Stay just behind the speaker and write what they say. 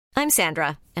I'm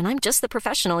Sandra, and I'm just the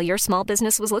professional your small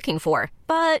business was looking for.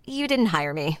 But you didn't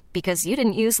hire me because you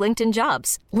didn't use LinkedIn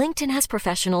Jobs. LinkedIn has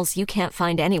professionals you can't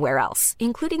find anywhere else,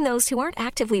 including those who aren't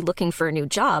actively looking for a new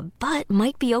job, but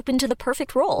might be open to the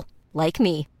perfect role, like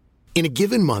me. In a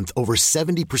given month, over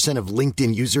 70% of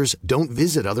LinkedIn users don't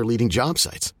visit other leading job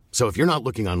sites. So if you're not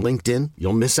looking on LinkedIn,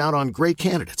 you'll miss out on great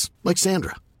candidates like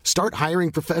Sandra. Start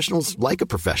hiring professionals like a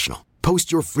professional.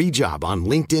 Post your free job on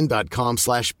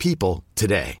linkedin.com/people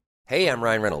today. Hey, I'm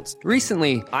Ryan Reynolds.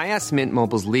 Recently, I asked Mint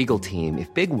Mobile's legal team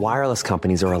if big wireless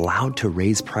companies are allowed to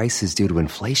raise prices due to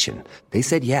inflation. They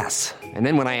said yes. And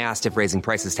then when I asked if raising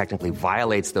prices technically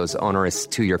violates those onerous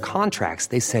 2-year contracts,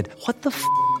 they said, "What the f***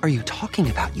 are you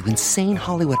talking about, you insane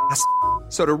Hollywood ass?"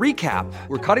 So to recap,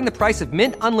 we're cutting the price of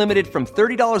Mint Unlimited from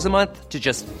 $30 a month to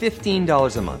just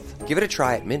 $15 a month. Give it a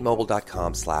try at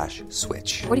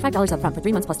mintmobile.com/switch. $45 up front for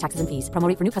 3 months plus taxes and fees. Promo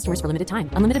rate for new customers for limited time.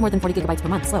 Unlimited more than 40 gigabytes per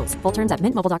month. Slows full terms at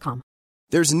mintmobile.com.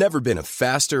 There's never been a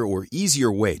faster or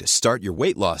easier way to start your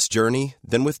weight loss journey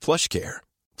than with PlushCare.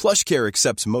 PlushCare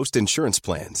accepts most insurance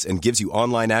plans and gives you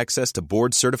online access to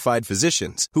board-certified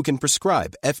physicians who can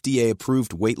prescribe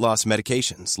FDA-approved weight loss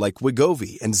medications like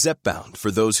Wegovy and Zepbound for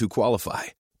those who qualify.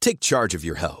 Take charge of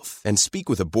your health and speak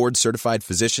with a board-certified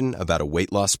physician about a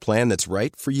weight loss plan that's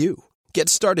right for you. Get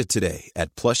started today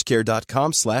at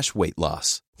plushcare.com/weight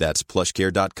loss. That's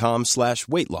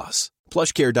plushcare.com/weight loss.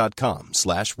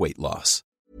 plushcare.com/weight loss.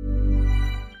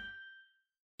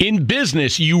 In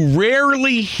business, you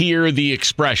rarely hear the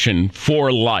expression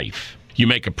 "for life." You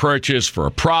make a purchase for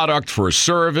a product, for a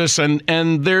service,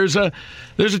 and there's a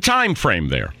time frame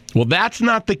there. Well, that's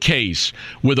not the case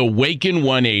with Awaken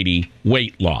 180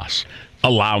 weight loss.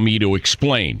 Allow me to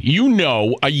explain. You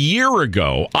know, a year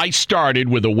ago, I started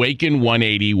with Awaken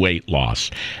 180 weight loss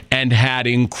and had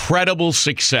incredible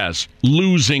success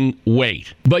losing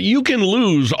weight. But you can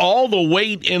lose all the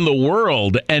weight in the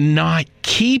world and not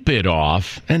keep it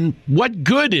off. And what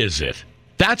good is it?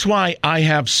 That's why I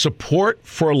have support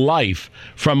for life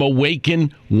from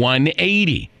Awaken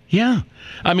 180. Yeah.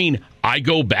 I mean, I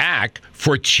go back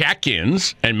for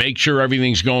check-ins and make sure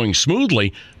everything's going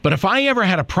smoothly. But if I ever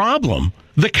had a problem,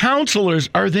 the counselors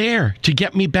are there to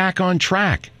get me back on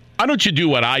track. Why don't you do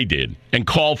what I did and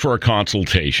call for a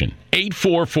consultation?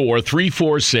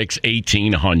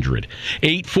 844-346-1800.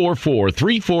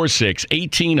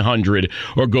 844-346-1800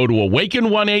 or go to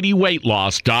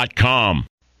awaken180weightloss.com.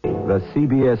 The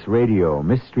CBS Radio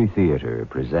Mystery Theater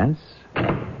presents...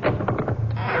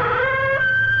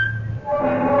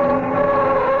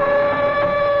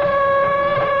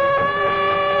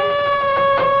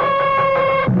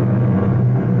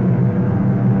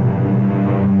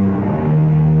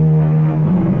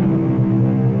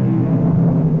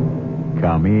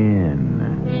 Come in.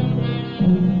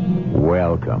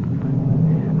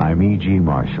 Welcome. I'm E.G.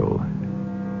 Marshall.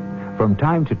 From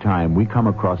time to time, we come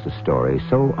across a story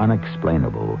so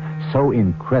unexplainable, so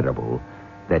incredible,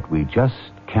 that we just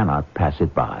cannot pass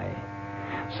it by.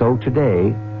 So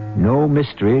today, no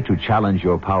mystery to challenge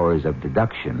your powers of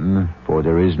deduction, for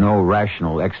there is no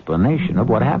rational explanation of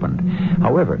what happened.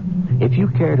 However, if you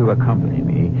care to accompany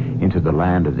me into the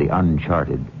land of the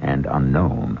uncharted and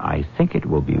unknown, I think it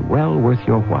will be well worth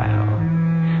your while.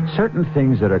 Certain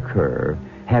things that occur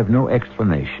have no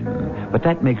explanation, but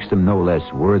that makes them no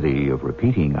less worthy of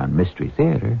repeating on Mystery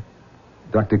Theater.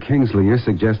 Dr. Kingsley, you're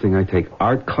suggesting I take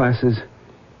art classes?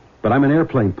 But I'm an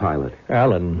airplane pilot.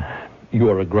 Alan, you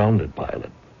are a grounded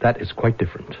pilot. That is quite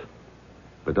different.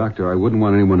 But, Doctor, I wouldn't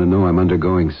want anyone to know I'm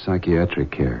undergoing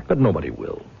psychiatric care. But nobody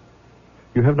will.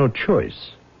 You have no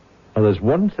choice. Now, there's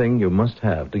one thing you must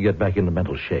have to get back into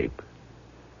mental shape.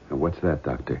 Now, what's that,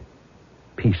 Doctor?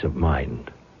 Peace of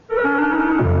mind.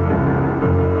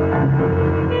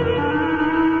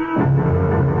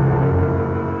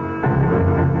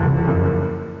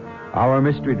 Our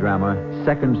mystery drama,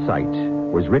 Second Sight,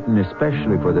 was written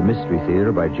especially for the Mystery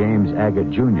Theater by James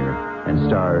Agate Jr. and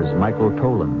stars Michael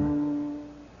Tolan.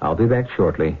 I'll be back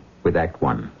shortly with Act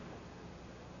One.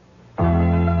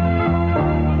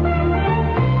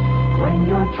 When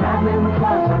you're traveling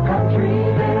across our country,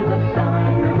 there's a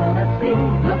sign you're gonna see.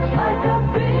 Looks like a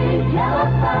big yellow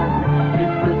sun.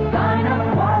 It's the sign of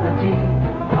quality.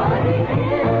 Quality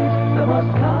is the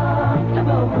most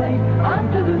comfortable place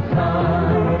under the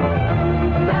sun.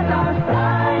 That's our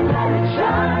sign, let it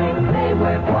shine. Say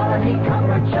where quality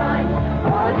comfort shines.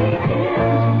 Quality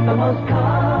is the most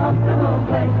comfortable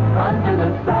place under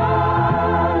the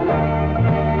sun.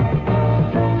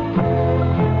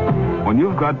 When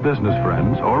you've got business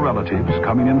friends or relatives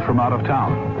coming in from out of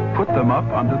town, put them up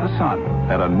under the sun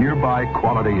at a nearby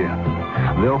Quality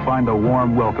Inn. They'll find a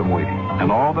warm welcome waiting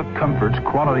and all the comforts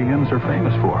Quality Inns are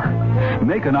famous for.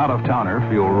 Make an out-of-towner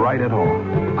feel right at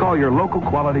home. Call your local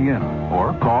Quality Inn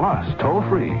or call us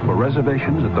toll-free for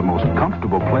reservations at the most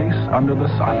comfortable place under the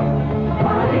sun.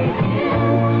 Quality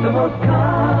Inn, the most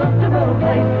comfortable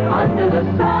place under the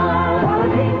sun.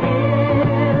 Quality Inn.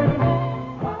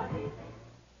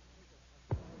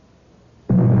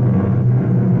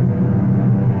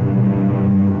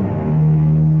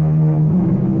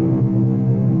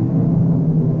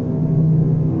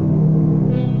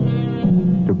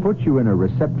 To put you in a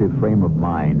receptive frame of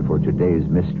mind for today's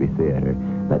Mystery Theater,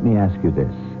 let me ask you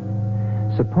this.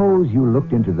 Suppose you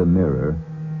looked into the mirror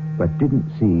but didn't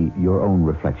see your own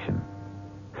reflection.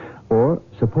 Or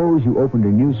suppose you opened a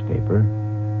newspaper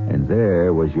and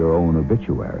there was your own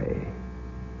obituary.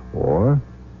 Or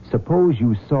suppose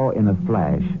you saw in a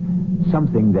flash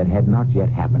something that had not yet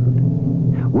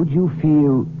happened. Would you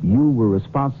feel you were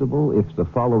responsible if the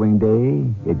following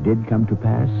day it did come to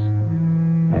pass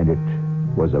and it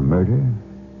was a murder?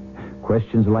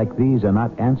 Questions like these are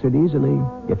not answered easily,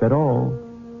 if at all,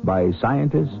 by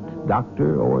scientist,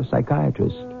 doctor, or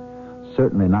psychiatrist.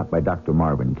 Certainly not by Dr.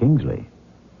 Marvin Kingsley.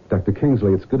 Dr.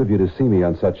 Kingsley, it's good of you to see me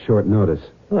on such short notice.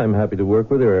 Well, I'm happy to work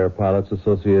with your Air Pilots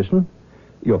Association.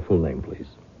 Your full name, please.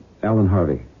 Alan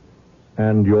Harvey.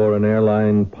 And you're an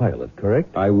airline pilot,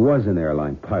 correct? I was an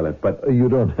airline pilot, but... You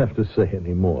don't have to say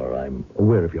any more. I'm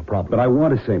aware of your problem. But I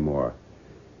want to say more.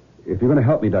 If you're going to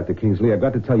help me, Dr. Kingsley, I've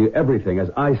got to tell you everything as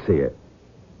I see it,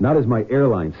 not as my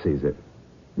airline sees it.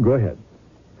 Go ahead.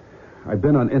 I've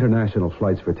been on international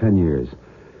flights for 10 years.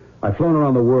 I've flown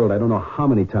around the world I don't know how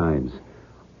many times.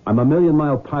 I'm a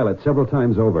million-mile pilot several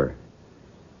times over.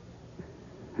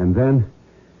 And then,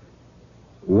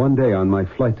 one day on my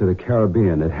flight to the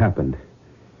Caribbean, it happened.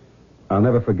 I'll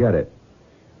never forget it.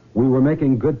 We were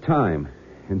making good time,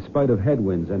 in spite of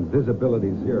headwinds and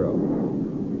visibility zero.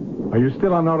 Are you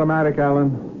still on automatic, Alan?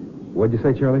 What'd you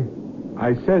say, Charlie?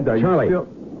 I said, are Charlie, you still...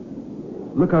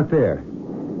 Look out there.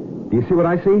 Do you see what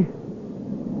I see?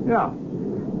 Yeah.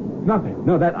 Nothing.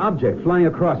 No, that object flying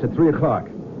across at 3 o'clock.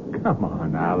 Come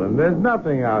on, Alan. There's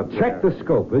nothing out there. Check the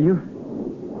scope, will you?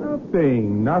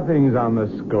 Nothing. Nothing's on the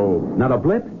scope. Not a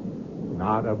blip?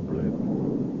 Not a blip.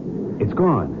 It's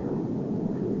gone.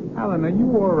 Alan, are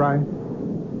you all right?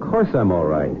 Of course I'm all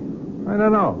right. I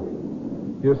don't know.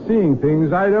 You're seeing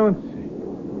things I don't see.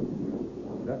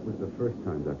 That was the first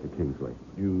time, Dr. Kingsley.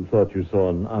 You thought you saw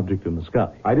an object in the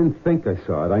sky? I didn't think I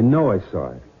saw it. I know I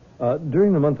saw it.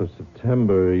 During the month of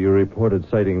September, you reported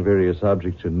sighting various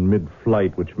objects in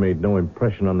mid-flight which made no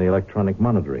impression on the electronic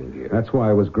monitoring gear. That's why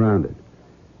I was grounded.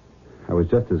 I was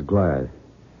just as glad.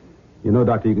 You know,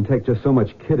 Doctor, you can take just so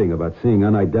much kidding about seeing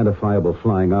unidentifiable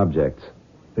flying objects.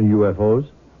 The UFOs?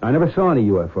 I never saw any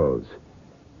UFOs.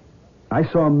 I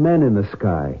saw men in the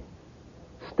sky,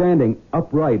 standing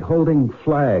upright, holding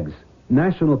flags,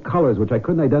 national colors which I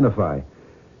couldn't identify.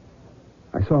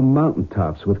 I saw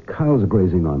mountaintops with cows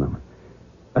grazing on them.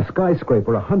 A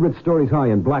skyscraper 100 stories high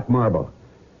in black marble.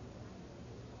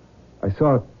 I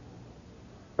saw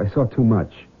too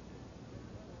much.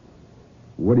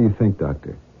 What do you think,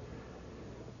 Doctor?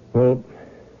 Well,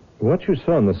 what you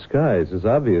saw in the skies is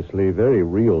obviously very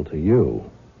real to you.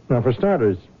 Now, for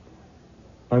starters,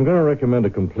 I'm going to recommend a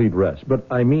complete rest, but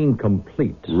I mean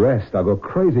complete. Rest? I'll go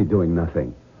crazy doing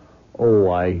nothing.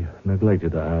 Oh, I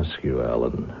neglected to ask you,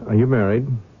 Alan. Are you married?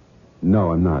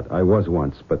 No, I'm not. I was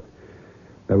once, but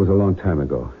that was a long time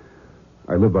ago.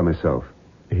 I live by myself.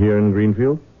 Here in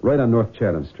Greenfield? Right on North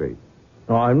Chatham Street.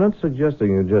 No, I'm not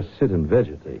suggesting you just sit and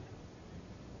vegetate.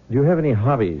 Do you have any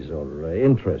hobbies or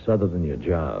interests other than your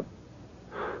job?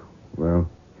 Well,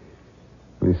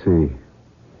 let me see.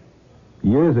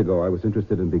 Years ago, I was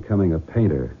interested in becoming a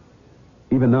painter.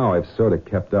 Even now, I've sort of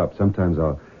kept up. Sometimes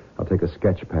I'll take a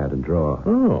sketch pad and draw.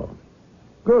 Oh,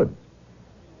 good.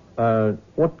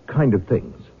 What kind of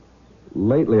things?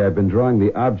 Lately, I've been drawing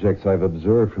the objects I've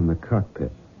observed from the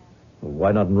cockpit. Well,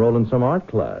 why not enroll in some art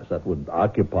class? That would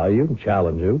occupy you and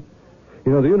challenge you.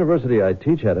 You know, the university I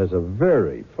teach at has a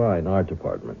very fine art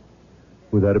department.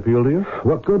 Would that appeal to you?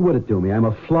 What good would it do me? I'm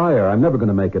a flyer. I'm never going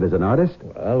to make it as an artist.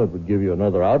 Well, it would give you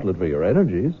another outlet for your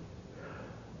energies.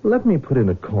 Let me put in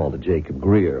a call to Jacob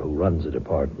Greer, who runs the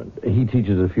department. He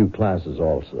teaches a few classes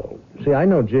also. See, I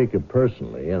know Jacob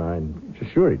personally, and I'm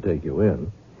sure he'd take you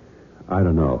in. I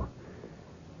don't know.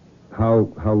 How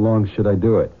long should I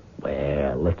do it?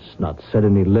 Well, let's not set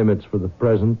any limits for the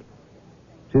present.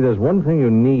 See, there's one thing you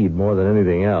need more than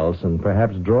anything else, and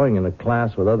perhaps drawing in a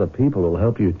class with other people will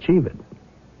help you achieve it.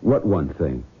 What one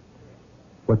thing?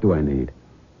 What do I need?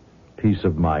 Peace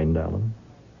of mind, Alan.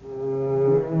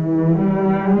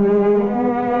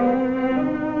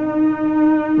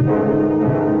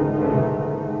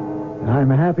 I'm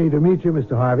happy to meet you,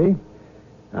 Mr. Harvey.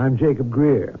 I'm Jacob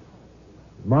Greer.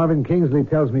 Marvin Kingsley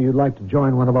tells me you'd like to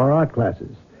join one of our art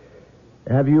classes.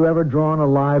 Have you ever drawn a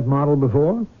live model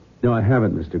before? No, I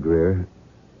haven't, Mr. Greer.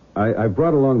 I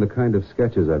brought along the kind of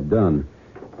sketches I've done,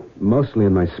 mostly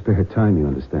in my spare time, you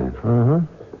understand. Uh-huh.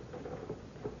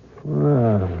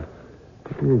 Well,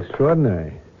 pretty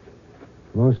extraordinary.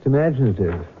 Most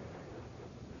imaginative.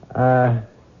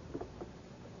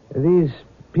 These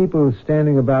people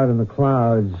standing about in the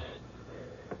clouds...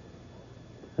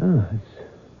 Oh, it's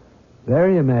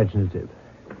very imaginative.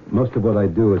 Most of what I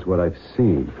do is what I've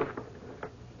seen.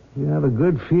 You have a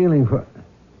good feeling for...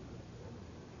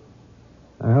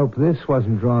 I hope this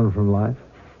wasn't drawn from life.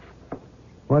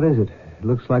 What is it? It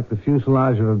looks like the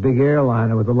fuselage of a big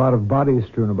airliner with a lot of bodies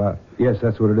strewn about. Yes,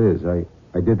 that's what it is.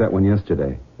 I did that one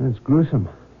yesterday. That's gruesome.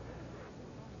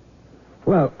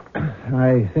 Well,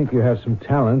 I think you have some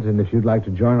talent, and if you'd like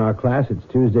to join our class, it's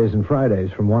Tuesdays and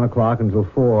Fridays from 1 o'clock until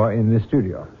 4 in this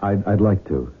studio. I'd like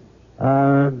to.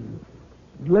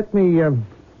 Let me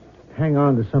hang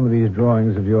on to some of these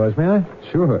drawings of yours, may I?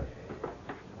 Sure.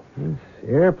 This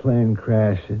airplane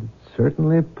crash is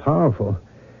certainly powerful.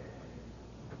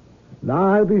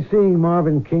 Now, I'll be seeing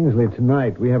Marvin Kingsley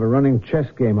tonight. We have a running chess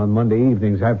game on Monday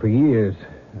evenings. Have for years.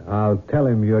 I'll tell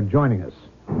him you're joining us.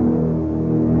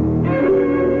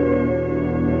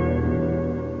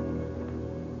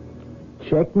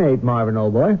 Checkmate, Marvin,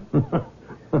 old boy.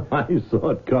 I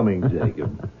saw it coming,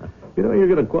 Jacob. You know, you're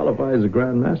going to qualify as a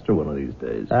grandmaster one of these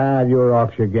days. You're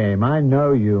off your game. I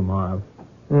know you, Marv.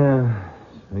 Yeah,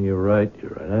 you're right.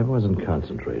 I wasn't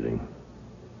concentrating.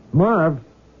 Marv,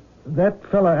 that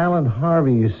fella Alan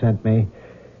Harvey you sent me,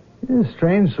 he's a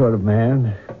strange sort of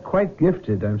man. Quite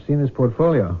gifted. I've seen his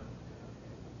portfolio.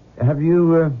 Have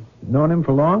you known him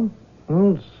for long?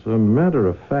 Well, as a matter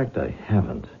of fact, I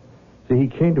haven't. See, he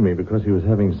came to me because he was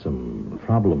having some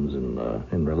problems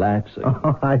in relaxing.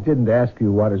 Oh, I didn't ask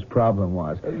you what his problem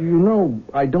was. You know,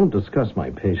 I don't discuss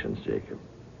my patients, Jacob.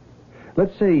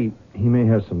 Let's say he may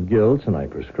have some guilt, and I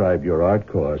prescribe your art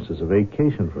course as a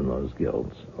vacation from those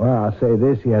guilts. Well, I'll say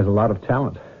this, he has a lot of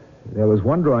talent. There was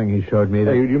one drawing he showed me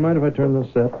that... Hey, do you mind if I turn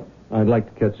this set? I'd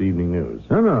like to catch the evening news.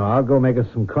 No, I'll go make us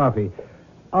some coffee.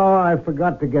 Oh, I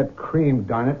forgot to get cream,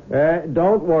 darn it.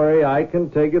 Don't worry, I can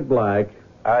take it black.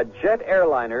 A jet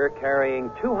airliner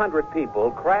carrying 200 people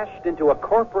crashed into a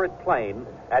corporate plane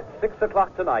at 6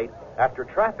 o'clock tonight after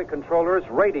traffic controllers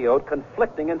radioed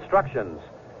conflicting instructions.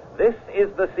 This is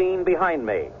the scene behind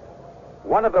me.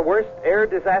 One of the worst air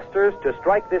disasters to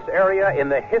strike this area in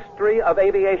the history of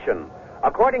aviation.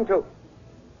 According to...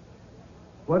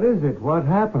 What is it? What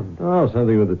happened? Oh,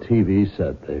 something with the TV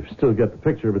set. They've still got the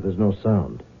picture, but there's no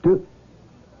sound. Do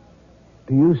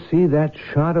you see that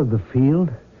shot of the field?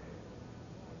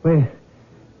 Wait,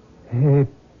 it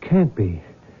can't be.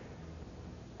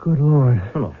 Good Lord.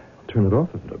 No, turn it off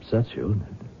if it upsets you.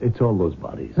 It's all those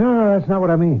bodies. No, that's not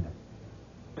what I mean.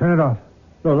 Turn it off.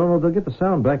 No, they'll get the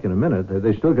sound back in a minute.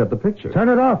 They still got the picture. Turn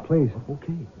it off, please.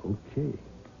 Okay.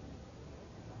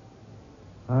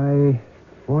 I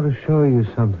want to show you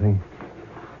something.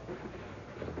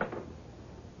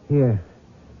 Here.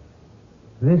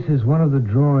 This is one of the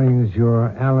drawings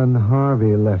your Alan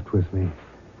Harvey left with me.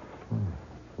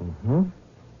 Mm-hmm.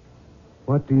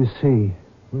 What do you see?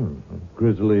 A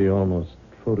grisly, almost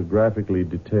photographically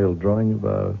detailed drawing of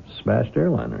a smashed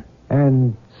airliner.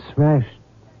 And smashed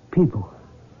people.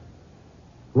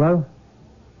 Well,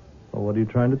 what are you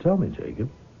trying to tell me,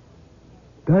 Jacob?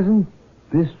 Doesn't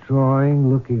this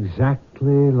drawing look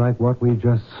exactly like what we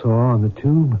just saw on the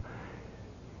tube?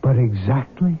 But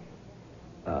exactly?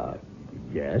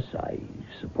 Yes, I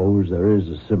suppose there is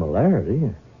a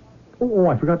similarity. Oh,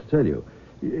 I forgot to tell you.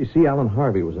 You see, Alan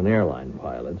Harvey was an airline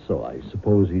pilot, so I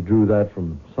suppose he drew that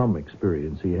from some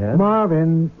experience he had.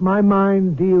 Marvin, my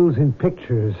mind deals in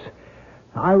pictures.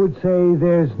 I would say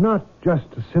there's not just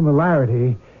a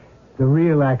similarity. The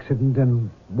real accident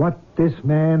and what this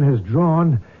man has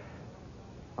drawn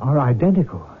are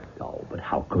identical. Oh, but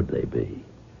how could they be?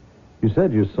 You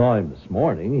said you saw him this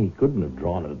morning. He couldn't have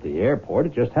drawn it at the airport.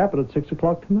 It just happened at 6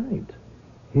 o'clock tonight.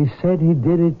 He said he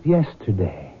did it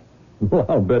yesterday. Well,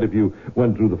 I'll bet if you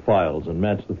went through the files and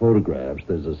matched the photographs,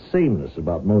 there's a sameness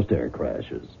about most air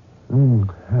crashes.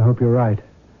 I hope you're right.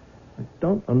 I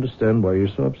don't understand why you're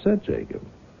so upset, Jacob.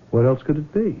 What else could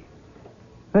it be?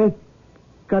 It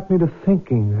got me to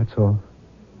thinking, that's all.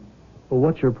 Well,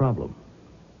 what's your problem?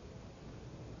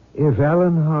 If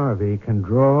Alan Harvey can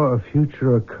draw a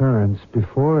future occurrence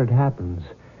before it happens,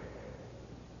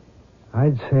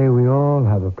 I'd say we all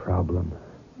have a problem.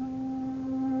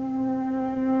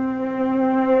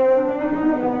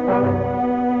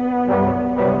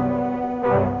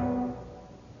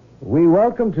 We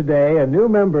welcome today a new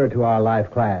member to our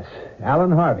life class, Alan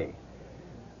Harvey.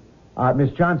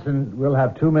 Miss Johnson, we'll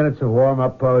have 2 minutes of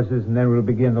warm-up poses, and then we'll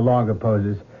begin the longer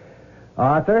poses.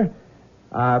 Arthur,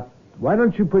 why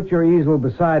don't you put your easel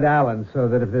beside Alan so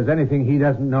that if there's anything he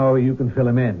doesn't know, you can fill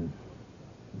him in.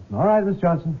 All right, Miss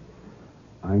Johnson.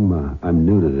 I'm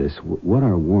new to this. What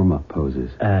are warm-up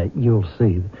poses? You'll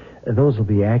see. Those will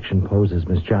be action poses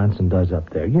Miss Johnson does up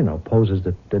there. You know, poses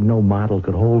that no model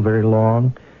could hold very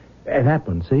long. That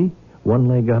one, see? One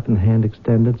leg up and hand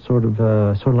extended, sort of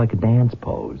like a dance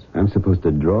pose. I'm supposed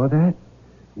to draw that?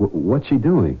 What's she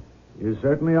doing? You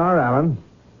certainly are, Alan.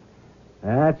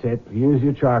 That's it. Use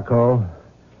your charcoal.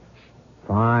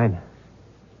 Fine.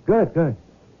 Good.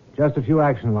 Just a few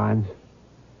action lines.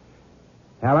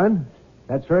 Alan,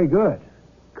 that's very good.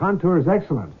 Contour is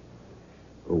excellent.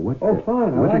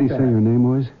 Fine. What did he say your name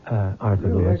was? Arthur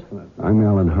Really Lewis. excellent. I'm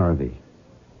Alan Harvey.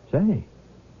 Say,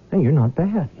 you're not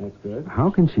bad. That's good. How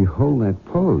can she hold that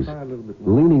pose?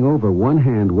 Leaning over, one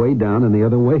hand way down and the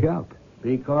other way up.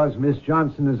 Because Miss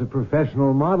Johnson is a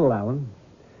professional model, Alan.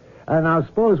 Now,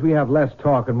 suppose we have less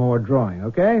talk and more drawing,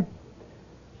 okay?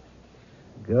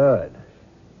 Good.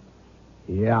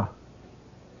 Yeah.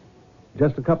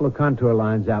 Just a couple of contour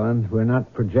lines, Alan. We're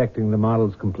not projecting the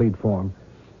model's complete form.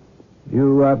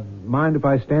 You mind if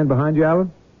I stand behind you,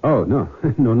 Alan? Oh, no.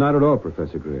 No, not at all,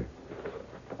 Professor Greer.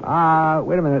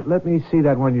 Wait a minute. Let me see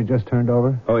that one you just turned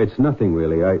over. Oh, it's nothing,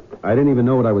 really. I didn't even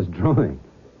know what I was drawing.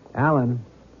 Alan,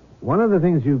 one of the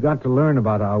things you've got to learn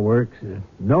about our work is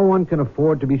no one can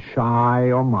afford to be shy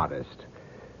or modest.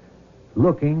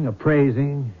 Looking,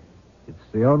 appraising, it's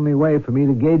the only way for me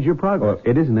to gauge your progress. Oh,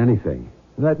 it isn't anything.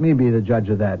 Let me be the judge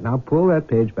of that. Now pull that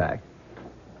page back.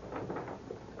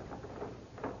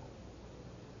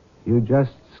 You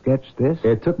just sketched this?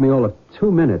 It took me all of 2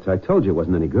 minutes. I told you it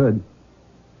wasn't any good.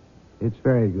 It's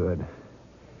very good.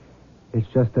 It's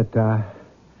just that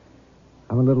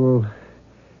I'm a little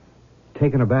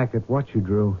taken aback at what you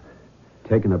drew.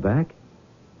 Taken aback?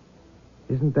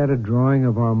 Isn't that a drawing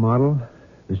of our model,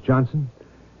 Miss Johnson?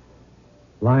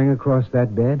 Lying across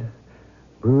that bed,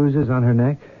 bruises on her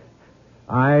neck,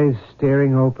 eyes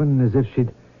staring open as if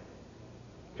she'd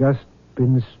just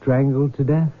been strangled to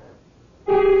death.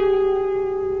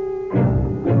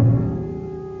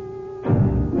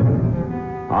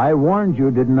 I warned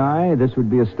you, didn't I? This would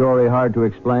be a story hard to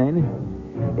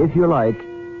explain. If you like,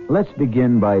 let's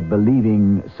begin by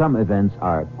believing some events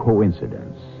are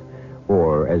coincidence,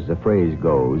 or, as the phrase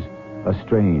goes, a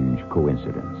strange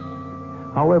coincidence.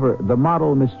 However, the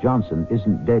model, Miss Johnson,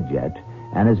 isn't dead yet,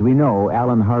 and as we know,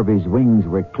 Alan Harvey's wings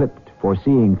were clipped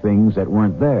foreseeing things that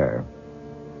weren't there.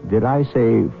 Did I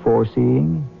say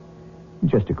foreseeing?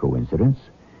 Just a coincidence.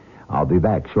 I'll be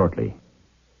back shortly.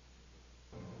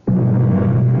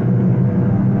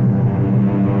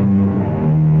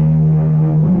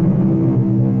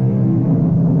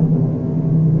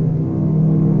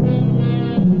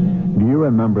 Do you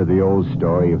remember the old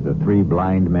story of the 3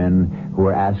 blind men who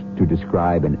were asked to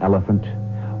describe an elephant?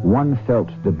 One felt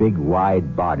the big,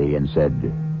 wide body and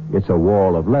said, "It's a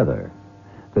wall of leather."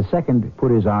 The second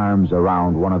put his arms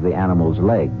around one of the animal's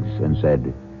legs and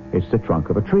said, "It's the trunk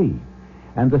of a tree."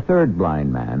 And the third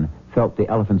blind man felt the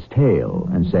elephant's tail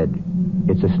and said,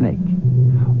 "It's a snake."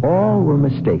 All were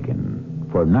mistaken,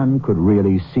 for none could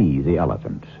really see the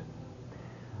elephant.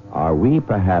 Are we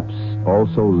perhaps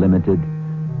also limited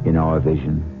in our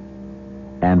vision?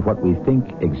 And what we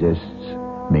think exists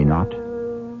may not?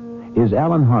 Is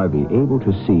Alan Harvey able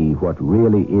to see what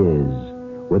really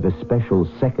is with a special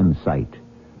second sight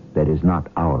that is not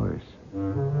ours?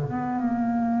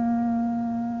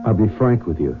 I'll be frank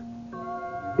with you.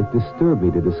 It disturbed me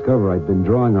to discover I'd been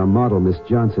drawing our model, Miss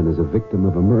Johnson, as a victim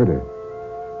of a murder.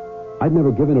 I'd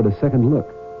never given it a second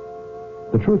look.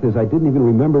 The truth is, I didn't even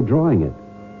remember drawing it.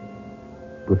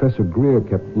 Professor Greer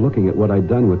kept looking at what I'd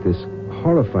done with this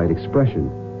horrified expression.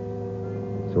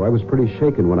 So I was pretty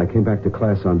shaken when I came back to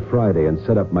class on Friday and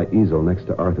set up my easel next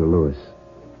to Arthur Lewis.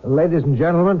 Ladies and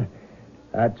gentlemen,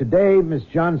 today Miss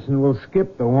Johnson will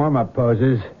skip the warm-up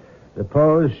poses. The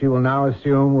pose she will now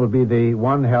assume will be the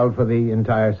one held for the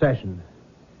entire session.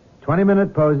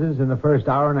 20-minute poses in the first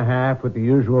hour and a half with the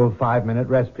usual 5-minute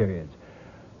rest periods.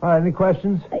 All right, any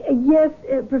questions? Yes,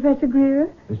 Professor Greer?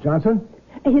 Miss Johnson?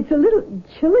 It's a little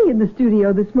chilly in the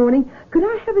studio this morning. Could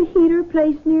I have a heater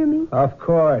placed near me? Of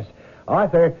course.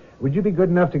 Arthur, would you be good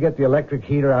enough to get the electric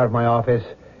heater out of my office?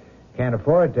 Can't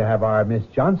afford to have our Miss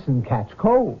Johnson catch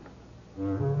cold.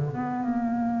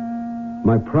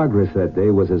 My progress that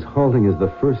day was as halting as the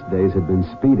first days had been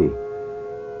speedy.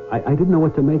 I didn't know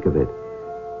what to make of it.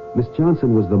 Miss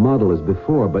Johnson was the model as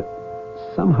before, but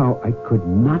somehow I could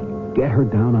not get her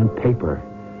down on paper.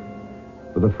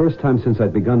 For the first time since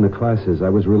I'd begun the classes, I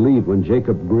was relieved when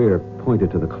Jacob Greer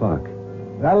pointed to the clock.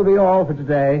 That'll be all for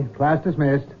today. Class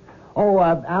dismissed. Oh,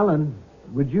 Alan,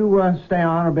 would you stay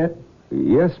on a bit?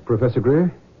 Yes, Professor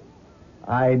Greer?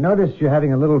 I noticed you're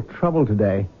having a little trouble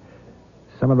today.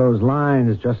 Some of those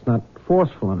lines just not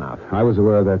forceful enough. I was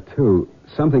aware of that, too.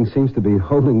 Something seems to be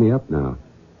holding me up now.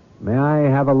 May I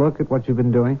have a look at what you've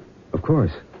been doing? Of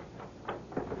course.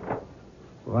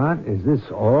 What? Is this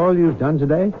all you've done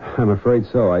today? I'm afraid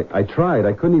so. I tried.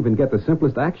 I couldn't even get the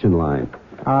simplest action line.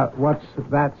 What's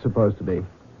that supposed to be?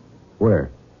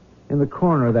 Where? In the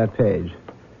corner of that page.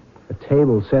 A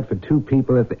table set for 2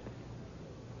 people at the...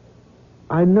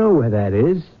 I know where that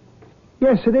is.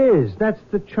 Yes, it is. That's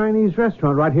the Chinese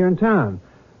restaurant right here in town.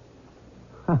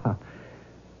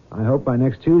 I hope by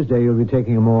next Tuesday you'll be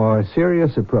taking a more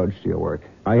serious approach to your work.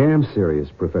 I am serious,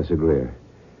 Professor Greer.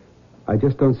 I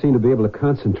just don't seem to be able to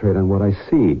concentrate on what I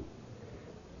see.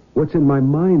 What's in my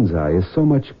mind's eye is so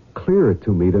much clearer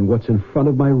to me than what's in front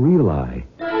of my real eye.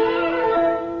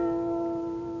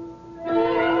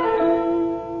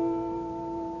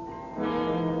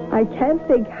 I can't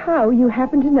think how you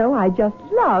happen to know I just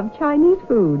love Chinese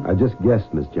food. I just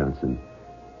guessed, Miss Johnson.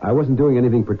 I wasn't doing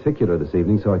anything particular this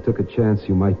evening, so I took a chance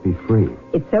you might be free.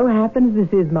 It so happens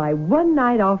this is my one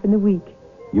night off in the week.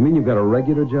 You mean you've got a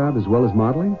regular job as well as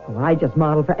modeling? Well, I just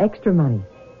model for extra money.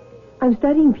 I'm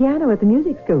studying piano at the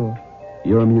music school.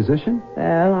 You're a musician?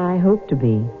 Well, I hope to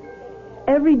be.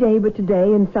 Every day but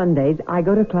today and Sundays, I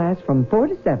go to class from 4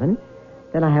 to 7.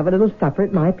 Then I have a little supper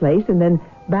at my place, and then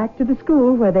back to the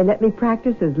school where they let me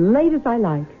practice as late as I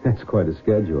like. That's quite a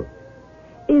schedule.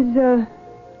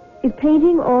 Is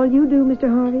painting all you do, Mr.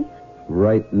 Harvey?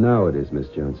 Right now it is, Miss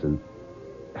Johnson.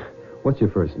 What's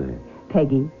your first name?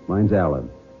 Peggy. Mine's Alan.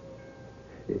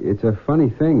 It's a funny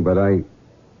thing, but I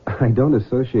don't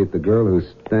associate the girl who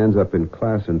stands up in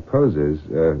class and poses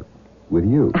with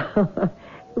you.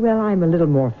 Well, I'm a little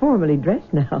more formally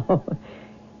dressed now.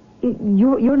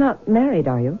 You're not married,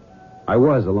 are you? I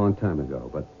was a long time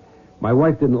ago, but my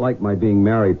wife didn't like my being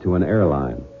married to an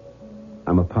airline.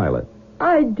 I'm a pilot.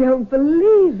 I don't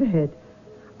believe it.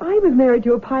 I was married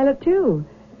to a pilot, too.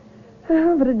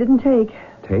 But it didn't take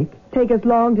us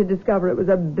long to discover it was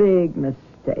a big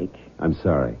mistake. I'm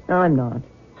sorry. I'm not.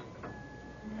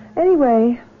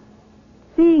 Anyway,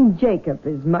 seeing Jacob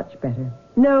is much better.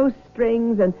 No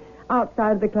strings and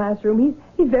outside of the classroom.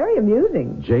 He's very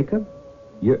amusing. Jacob?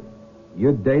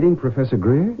 You're dating Professor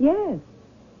Greer? Yes.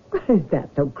 Is that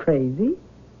so crazy?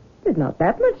 There's not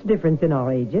that much difference in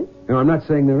our ages. No, I'm not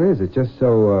saying there is. It's just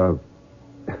so,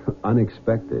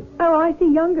 unexpected. Oh, I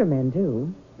see younger men,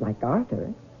 too. Like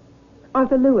Arthur.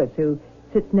 Arthur Lewis, who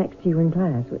sits next to you in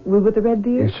class. With the red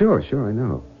beard? Yeah, sure, I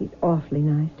know. He's awfully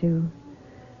nice, too.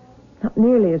 Not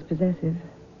nearly as possessive.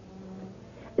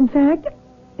 In fact,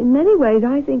 in many ways,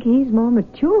 I think he's more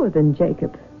mature than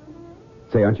Jacob.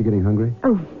 Say, aren't you getting hungry?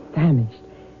 Oh, famished.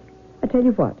 I tell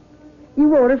you what.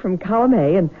 You order from column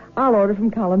A, and I'll order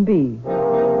from column B.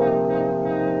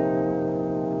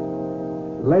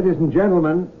 Ladies and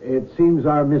gentlemen, it seems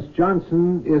our Miss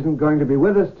Johnson isn't going to be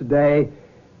with us today,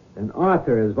 and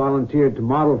Arthur has volunteered to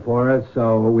model for us,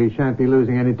 so we shan't be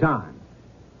losing any time.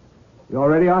 You all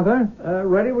ready, Arthur?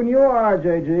 Ready when you are,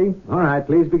 J.G. All right,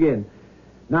 please begin.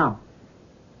 Now,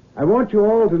 I want you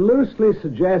all to loosely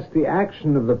suggest the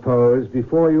action of the pose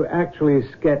before you actually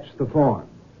sketch the form.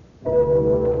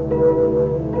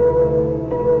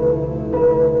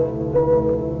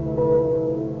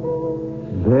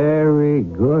 Very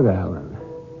good, Alan.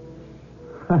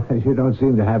 You don't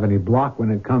seem to have any block when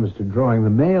it comes to drawing the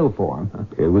male form.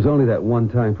 It was only that one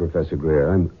time, Professor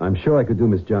Greer. I'm sure I could do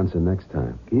Miss Johnson next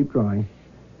time. Keep drawing.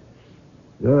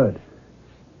 Good.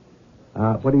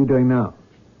 What are you doing now?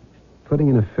 Putting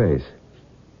in a face.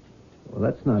 Well,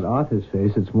 that's not Arthur's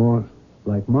face. It's more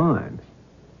like mine.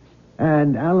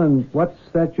 And, Alan, what's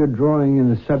that you're drawing in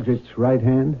the subject's right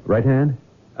hand? Right hand?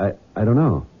 I don't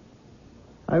know.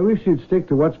 I wish you'd stick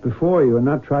to what's before you and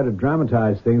not try to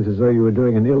dramatize things as though you were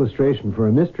doing an illustration for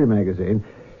a mystery magazine.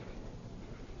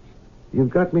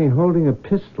 You've got me holding a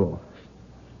pistol.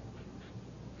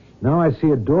 Now I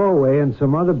see a doorway and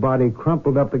some other body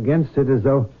crumpled up against it as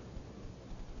though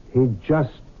he'd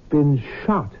just been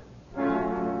shot.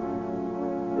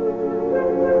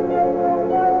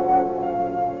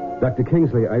 Dr.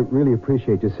 Kingsley, I really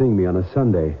appreciate you seeing me on a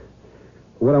Sunday.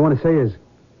 What I want to say is,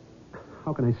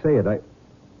 how can I say it?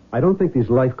 I don't think these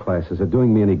life classes are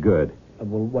doing me any good.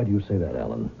 Well, why do you say that,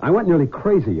 Alan? I went nearly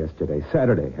crazy yesterday,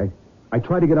 Saturday. I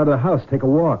tried to get out of the house, take a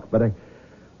walk, but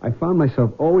I found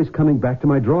myself always coming back to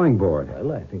my drawing board.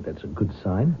 Well, I think that's a good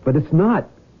sign. But it's not.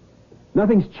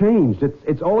 Nothing's changed.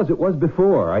 It's all as it was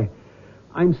before.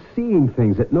 I'm seeing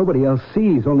things that nobody else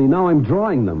sees, only now I'm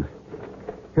drawing them.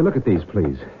 Here, look at these,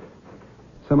 please.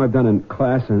 Some I've done in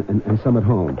class and some at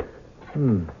home.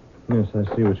 Yes,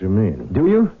 I see what you mean. Do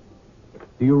you?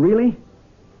 Do you really?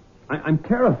 I'm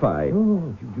terrified.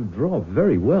 Oh, you draw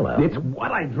very well, Alan. It's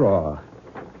what I draw.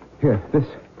 Here,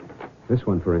 this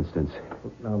one, for instance.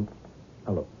 Now,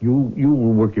 look, you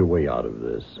will work your way out of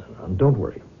this. Don't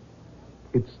worry.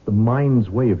 It's the mind's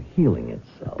way of healing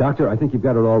itself. Doctor, I think you've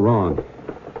got it all wrong.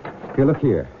 Here, look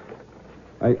here.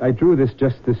 I drew this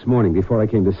just this morning before I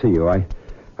came to see you. I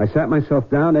sat myself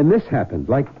down, and this happened,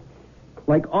 like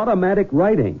automatic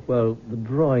writing. Well, the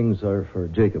drawings are for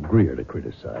Jacob Greer to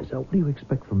criticize. Now, what do you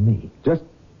expect from me? Just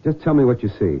tell me what you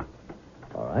see.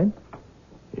 All right.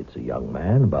 It's a young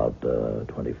man, about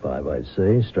 25, I'd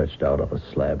say, stretched out on a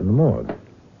slab in the morgue.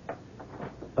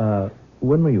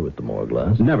 When were you at the morgue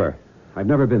last? Never. I've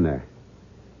never been there.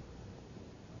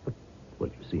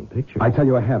 What, you've seen pictures? I tell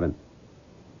you I haven't.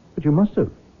 But you must have.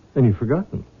 And you've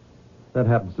forgotten. That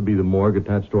happens to be the morgue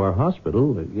attached to our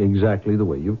hospital, exactly the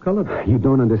way you've colored it. You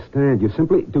don't understand. You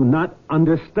simply do not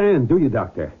understand, do you,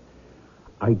 Doctor?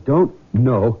 I don't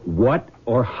know what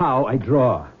or how I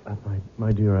draw.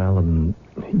 My dear Alan,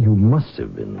 you must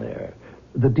have been there.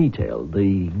 The detail,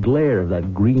 the glare of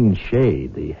that green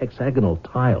shade, the hexagonal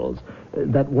tiles,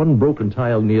 that one broken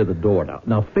tile near the door.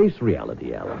 Now face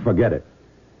reality, Alan. Forget it.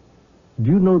 Do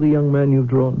you know the young man you've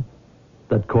drawn?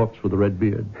 That corpse with the red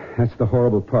beard? That's the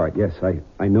horrible part. Yes,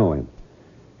 I know him.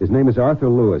 His name is Arthur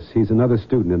Lewis. He's another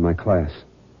student in my class.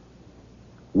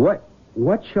 What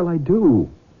shall I do?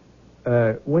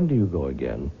 When do you go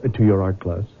again? To your art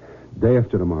class? Day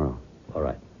after tomorrow. All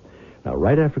right. Now,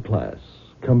 right after class,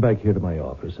 come back here to my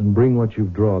office and bring what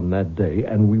you've drawn that day,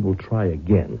 and we will try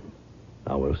again.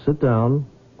 Now, we'll sit down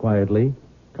quietly,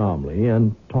 calmly,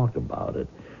 and talk about it.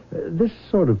 This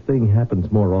sort of thing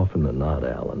happens more often than not,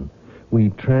 Alan. We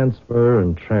transfer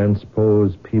and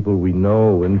transpose people we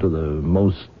know into the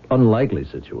most unlikely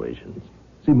situations.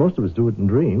 See, most of us do it in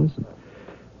dreams,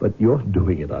 but you're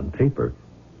doing it on paper.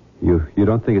 You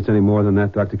don't think it's any more than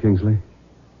that, Dr. Kingsley?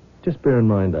 Just bear in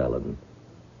mind, Alan,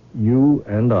 you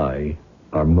and I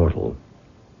are mortal.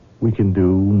 We can do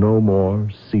no more,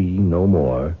 see no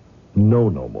more, know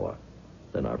no more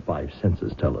than our five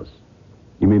senses tell us.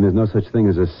 You mean there's no such thing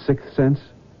as a sixth sense?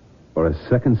 Or a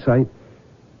second sight?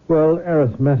 Well,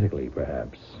 arithmetically,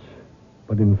 perhaps.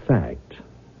 But in fact,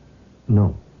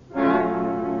 no.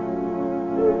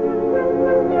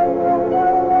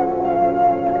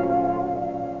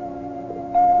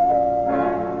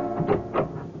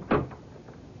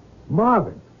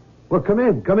 Marvin. Well, come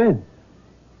in.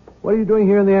 What are you doing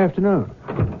here in the afternoon?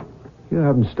 You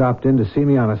haven't stopped in to see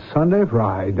me on a Sunday for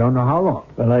I don't know how long.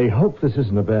 Well, I hope this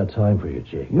isn't a bad time for you,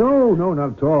 Jake. No,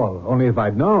 not at all. Only if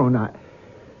I'd known,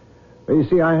 Well, you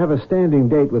see, I have a standing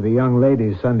date with the young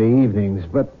ladies Sunday evenings,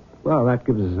 but, well, that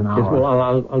gives us an hour. Yes,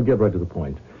 well, I'll get right to the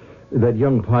point. That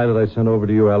young pilot I sent over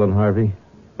to you, Alan Harvey,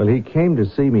 well, he came to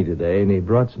see me today, and he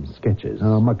brought some sketches.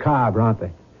 Oh, macabre, aren't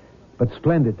they? But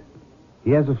splendid.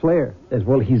 He has a flair. Yes,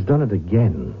 well, he's done it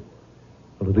again.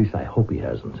 Well, at least I hope he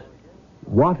hasn't.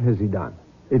 What has he done?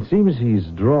 It seems he's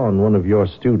drawn one of your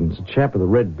students, a chap with a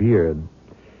red beard,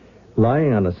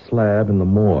 lying on a slab in the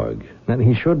morgue. And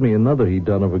he showed me another he'd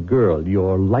done of a girl,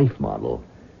 your life model,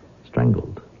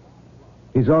 strangled.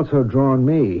 He's also drawn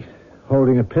me,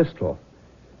 holding a pistol.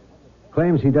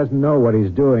 Claims he doesn't know what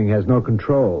he's doing, has no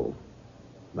control.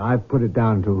 I've put it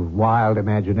down to wild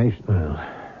imagination. Well,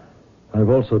 I've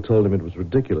also told him it was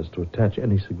ridiculous to attach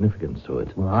any significance to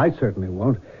it. Well, I certainly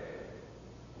won't.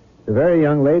 The very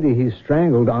young lady he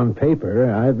strangled on paper,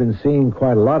 I've been seeing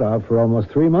quite a lot of for almost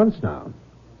 3 months now.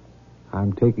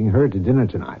 I'm taking her to dinner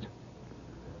tonight.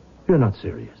 You're not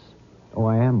serious. Oh,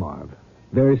 I am, Marv.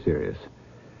 Very serious.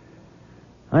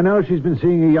 I know she's been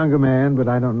seeing a younger man, but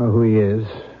I don't know who he is.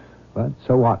 But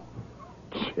so what?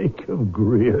 Jacob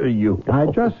Greer, you... I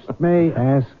just may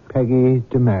ask Peggy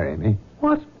to marry me.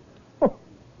 What? Oh,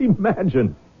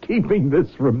 imagine keeping this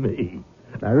from me.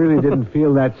 I really didn't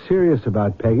feel that serious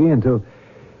about Peggy until,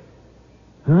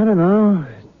 I don't know,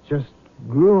 it just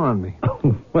grew on me.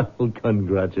 Well,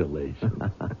 congratulations.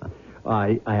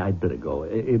 I'd better go.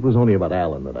 It was only about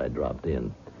Alan that I dropped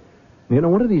in. You know,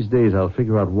 one of these days I'll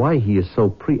figure out why he is so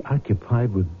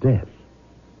preoccupied with death.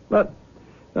 But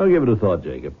I'll give it a thought,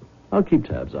 Jacob. I'll keep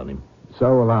tabs on him.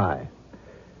 So will I.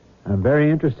 I'm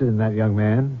very interested in that young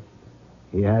man.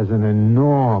 He has an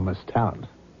enormous talent.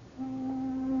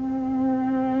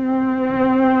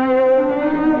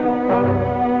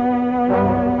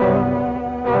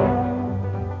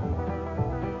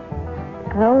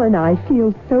 Alan, I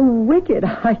feel so wicked.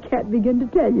 I can't begin to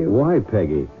tell you. Why,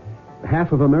 Peggy?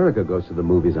 Half of America goes to the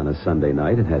movies on a Sunday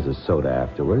night and has a soda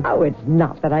afterwards. Oh, it's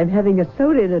not that I'm having a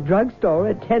soda in a drugstore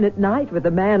at 10 at night with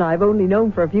a man I've only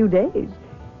known for a few days. It's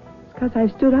because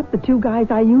I've stood up the two guys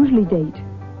I usually date.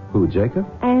 Who, Jacob?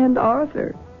 And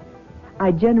Arthur.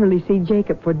 I generally see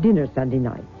Jacob for dinner Sunday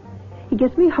nights. He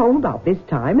gets me home about this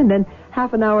time, and then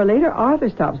half an hour later, Arthur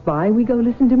stops by and we go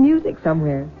listen to music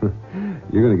somewhere.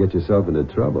 You're going to get yourself into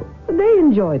trouble. They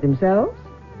enjoy themselves.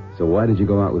 So why did you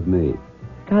go out with me?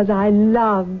 Because I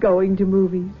love going to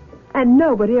movies. And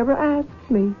nobody ever asks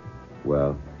me.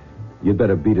 Well, you'd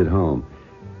better beat it home.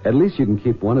 At least you can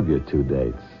keep one of your two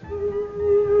dates.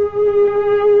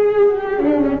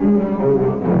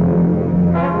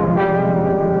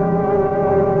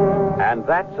 And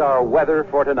that's our weather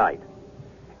for tonight.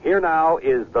 Here now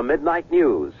is the Midnight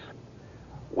News.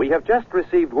 We have just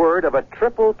received word of a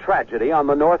triple tragedy on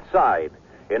the North Side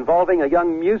involving a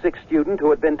young music student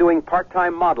who had been doing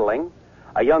part-time modeling,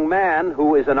 a young man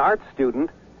who is an art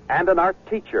student, and an art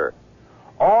teacher.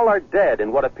 All are dead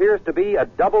in what appears to be a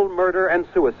double murder and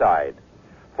suicide.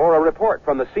 For a report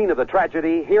from the scene of the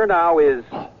tragedy, here now is...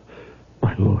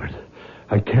 My Lord,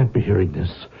 I can't be hearing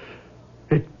this.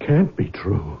 It can't be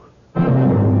true.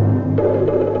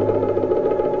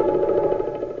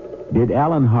 Did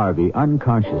Alan Harvey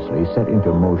unconsciously set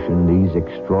into motion these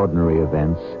extraordinary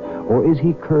events, or is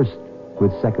he cursed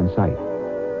with second sight?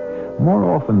 More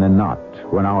often than not,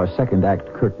 when our second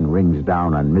act curtain rings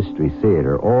down on Mystery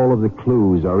Theater, all of the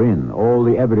clues are in, all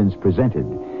the evidence presented,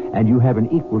 and you have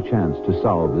an equal chance to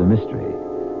solve the mystery.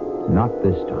 Not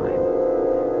this time,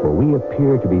 for we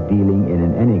appear to be dealing in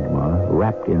an enigma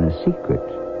wrapped in a secret,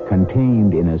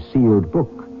 contained in a sealed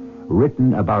book,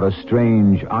 written about a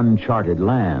strange, uncharted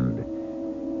land.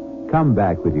 Come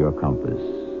back with your compass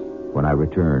when I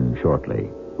return shortly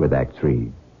with Act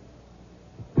 3.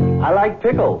 I like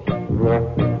pickles,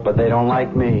 but they don't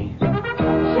like me.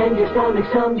 Send your stomach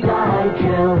some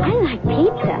Digel. I like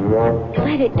pizza,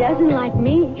 but it doesn't like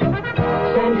me.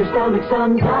 Send your stomach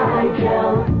some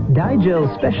Digel.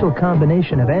 Digel's special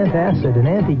combination of antacid and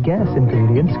anti-gas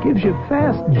ingredients gives you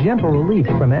fast, gentle relief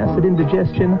from acid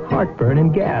indigestion, heartburn,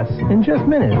 and gas in just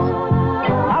minutes.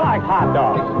 I like hot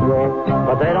dogs,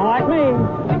 but they don't like me.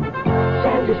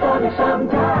 Send your stomach some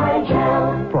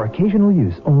Digel. For occasional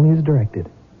use, only as directed.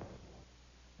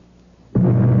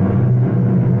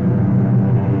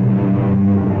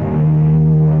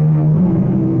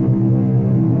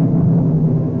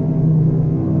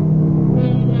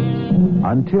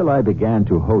 Until I began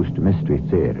to host Mystery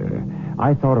Theater,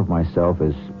 I thought of myself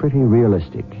as pretty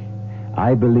realistic.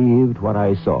 I believed what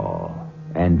I saw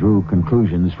and drew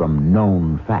conclusions from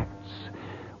known facts.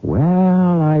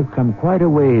 Well, I've come quite a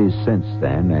ways since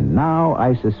then, and now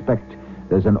I suspect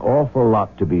there's an awful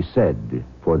lot to be said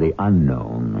for the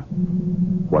unknown.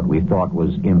 What we thought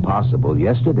was impossible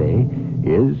yesterday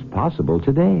is possible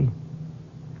today.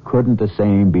 Couldn't the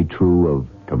same be true of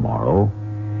tomorrow?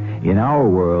 In our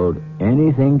world,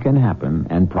 anything can happen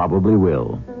and probably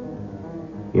will.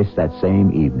 It's that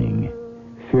same evening.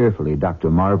 Fearfully,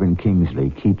 Dr. Marvin Kingsley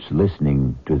keeps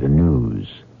listening to the news.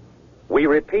 We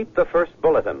repeat the first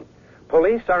bulletin.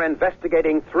 Police are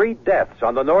investigating 3 deaths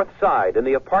on the North Side in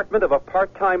the apartment of a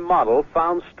part-time model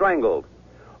found strangled.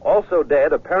 Also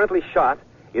dead, apparently shot,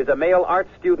 is a male art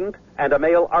student and a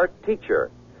male art teacher.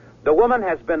 The woman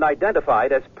has been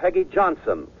identified as Peggy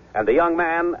Johnson, and the young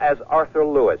man as Arthur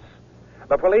Lewis.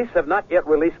 The police have not yet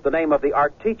released the name of the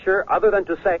art teacher other than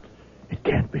to say... It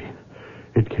can't be.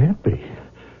 It can't be.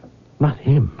 Not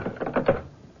him.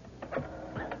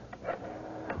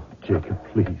 Jacob,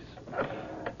 please.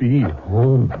 Be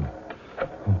home.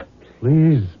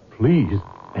 Please, please,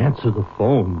 answer the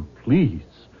phone. Please.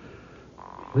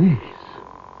 Please.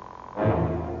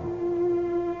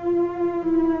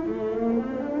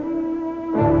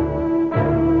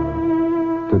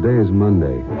 Today is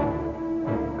Monday.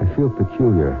 I feel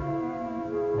peculiar.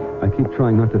 I keep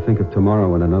trying not to think of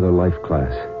tomorrow in another life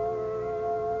class.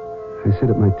 I sit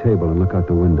at my table and look out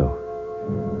the window.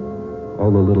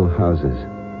 All the little houses.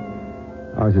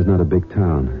 Ours is not a big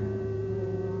town.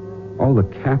 All the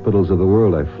capitals of the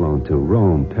world I've flown to,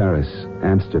 Rome, Paris,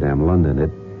 Amsterdam, London,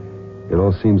 it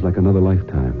all seems like another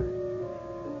lifetime.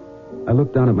 I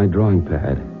look down at my drawing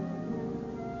pad.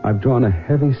 I've drawn a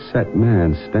heavy-set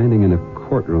man standing in a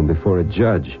courtroom before a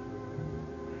judge.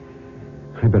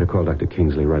 I better call Dr.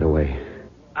 Kingsley right away.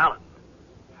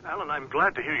 Alan, I'm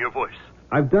glad to hear your voice.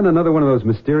 I've done another one of those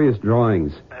mysterious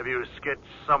drawings. Have you sketched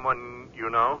someone you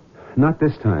know? Not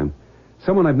this time.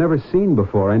 Someone I've never seen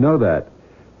before, I know that.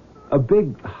 A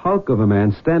big hulk of a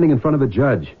man standing in front of a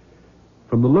judge.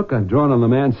 From the look I've drawn on the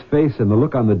man's face and the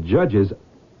look on the judge's,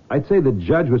 I'd say the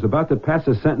judge was about to pass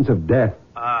a sentence of death.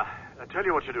 I'll tell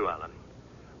you what you do, Alan.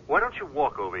 Why don't you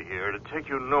walk over here? It'll take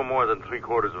you no more than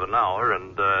 3/4 of an hour,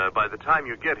 and by the time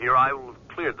you get here, I will have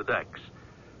cleared the decks.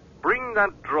 Bring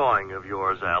that drawing of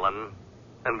yours, Alan,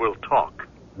 and we'll talk.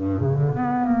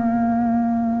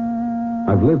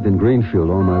 I've lived in Greenfield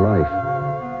all my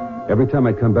life. Every time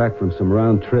I'd come back from some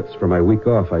round trips for my week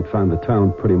off, I'd found the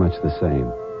town pretty much the same.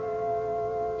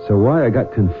 So why I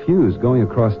got confused going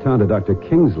across town to Dr.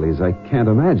 Kingsley's, I can't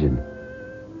imagine.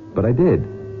 But I did.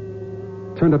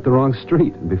 Turned up the wrong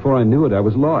street, and before I knew it, I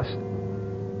was lost.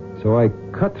 So I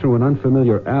cut through an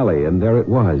unfamiliar alley, and there it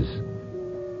was.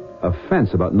 A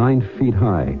fence about 9 feet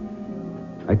high.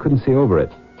 I couldn't see over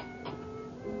it.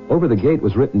 Over the gate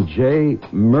was written J.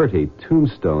 Murty,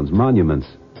 Tombstones,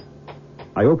 Monuments.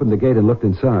 I opened the gate and looked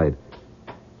inside.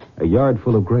 A yard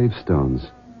full of gravestones.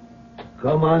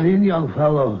 Come on in, young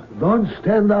fellow. Don't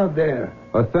stand out there.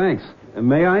 Oh, thanks.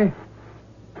 May I?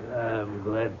 I'm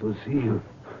glad to see you.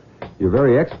 You're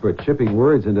very expert chipping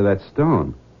words into that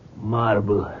stone.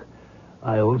 Marble.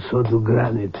 I also do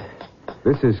granite.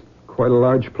 This is quite a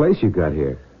large place you got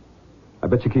here. I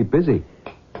bet you keep busy.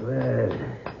 Well,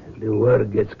 the work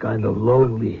gets kind of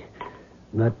lonely.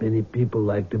 Not many people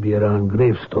like to be around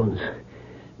gravestones.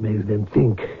 Makes them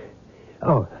think.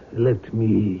 Oh, let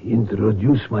me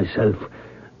introduce myself.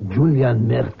 Julian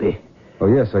Merte. Oh,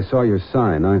 yes, I saw your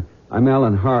sign. I'm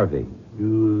Alan Harvey.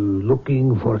 You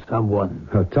looking for someone?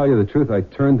 I'll tell you the truth, I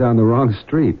turned down the wrong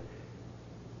street.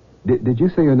 Did you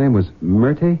say your name was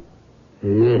Merte?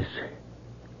 Yes.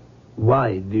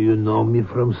 Why? Do you know me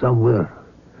from somewhere?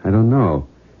 I don't know.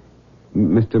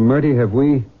 Mr. Merte, have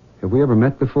we ever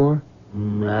met before?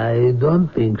 I don't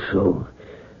think so.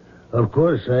 Of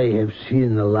course, I have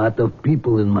seen a lot of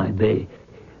people in my day.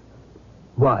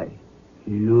 Why?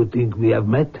 You think we have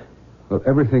met? Well,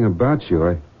 everything about you,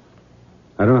 I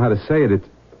don't know how to say it.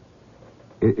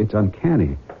 It's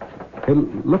uncanny. Hey,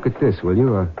 look at this, will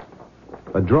you?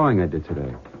 A drawing I did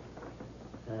today.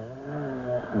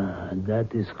 That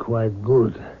is quite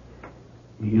good.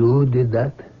 You did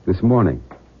that? This morning.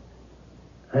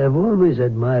 I have always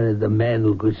admired the man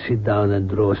who could sit down and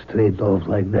draw straight off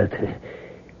like that.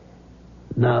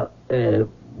 Now,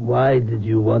 why did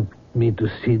you want me to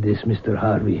see this, Mr.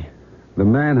 Harvey? The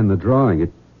man in the drawing,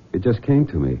 it just came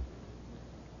to me.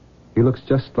 He looks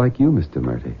just like you, Mr.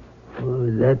 Murty. Oh,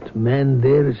 that man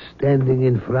there standing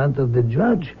in front of the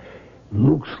judge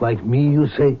looks like me, you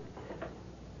say?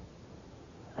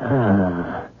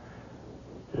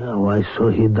 Why, so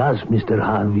he does, Mr.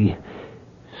 Harvey.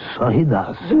 So he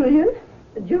does.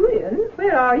 Julian,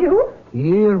 where are you?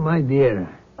 Here, my dear.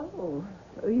 Oh,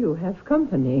 you have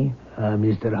company.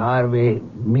 Mr. Harvey,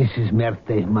 Mrs.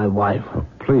 Merte, my wife. Oh,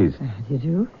 please. Did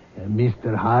you?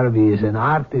 Mr. Harvey is an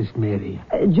artist, Mary.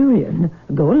 Julian,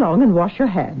 go along and wash your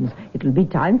hands. It'll be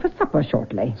time for supper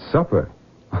shortly. Supper?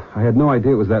 I had no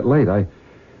idea it was that late.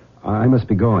 I must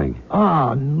be going.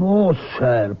 No,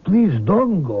 sir. Please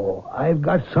don't go. I've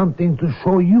got something to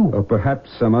show you. Oh, perhaps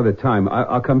some other time.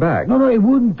 I'll come back. No, it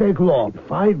wouldn't take long.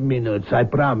 5 minutes, I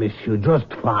promise you.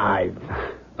 Just 5.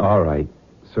 All right.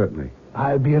 Certainly.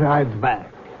 I'll be right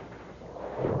back.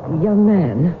 Young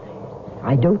man,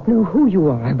 I don't know who you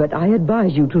are, but I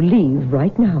advise you to leave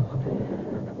right now.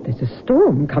 There's a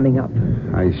storm coming up.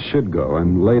 I should go.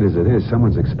 I'm late as it is.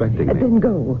 Someone's expecting me. Then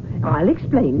go. I'll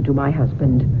explain to my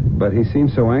husband. But he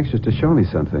seems so anxious to show me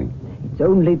something. It's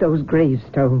only those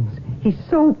gravestones. He's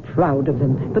so proud of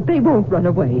them, but they won't run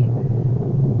away.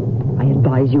 I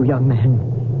advise you, young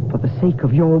man, for the sake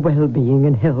of your well-being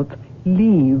and health,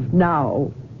 leave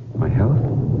now. My health?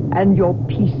 And your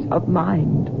peace of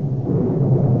mind.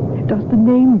 Does the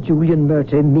name Julian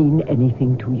Murter mean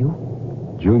anything to you?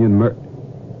 Julian Murter?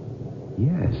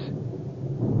 Yes.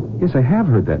 Yes, I have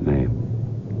heard that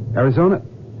name. Arizona?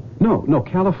 No,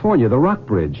 California, the Rock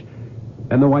Bridge.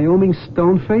 And the Wyoming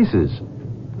stone faces.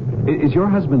 Is your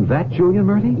husband that Julian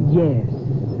Murty? Yes.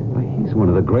 Why, he's one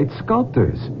of the great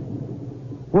sculptors.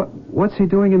 What's he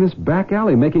doing in this back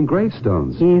alley making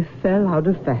gravestones? He fell out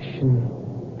of fashion.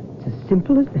 It's as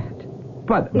simple as that.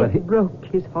 But it broke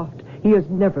his heart. He has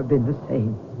never been the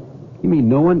same. You mean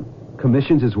no one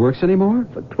commissions his works anymore?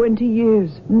 For 20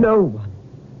 years, no one.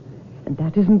 And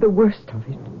that isn't the worst of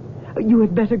it. You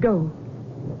had better go.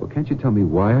 Well, can't you tell me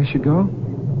why I should go?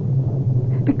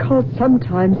 Because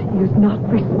sometimes he is not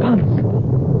responsible.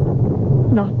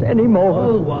 Not anymore.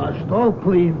 All washed, all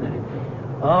clean.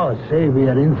 Oh, say, we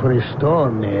are in for a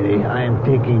storm, Mary. I am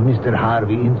taking Mr.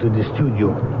 Harvey into the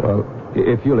studio. Well,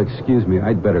 if you'll excuse me,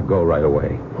 I'd better go right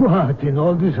away. What? In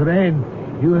all this rain,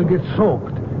 you will get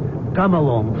soaked. Come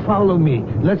along, follow me.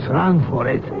 Let's run for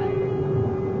it.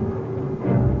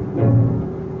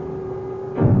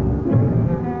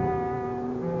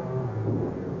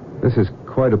 This is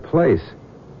quite a place.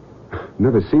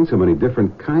 Never seen so many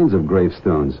different kinds of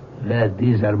gravestones.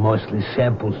 These are mostly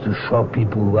samples to show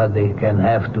people what they can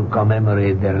have to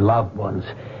commemorate their loved ones.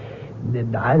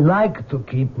 I like to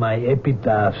keep my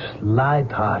epitaphs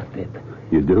light-hearted.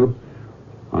 You do?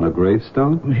 On a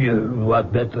gravestone? Yeah,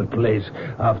 what better place?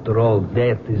 After all,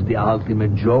 death is the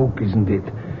ultimate joke, isn't it?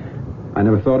 I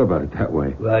never thought about it that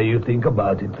way. Well, you think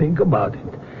about it. Think about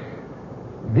it.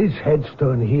 This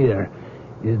headstone here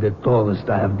is the tallest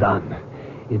I have done.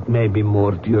 It may be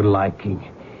more to your liking.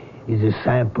 It's a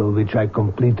sample which I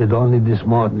completed only this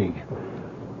morning.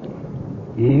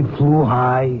 He flew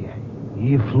high,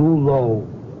 he flew low.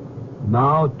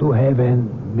 Now to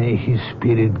heaven may his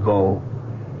spirit go.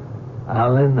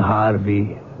 Alan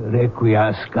Harvey,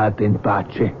 requiescat in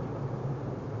pace.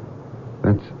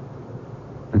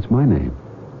 That's my name.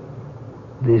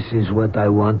 This is what I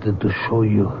wanted to show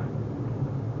you.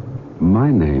 My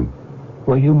name?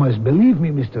 Well, you must believe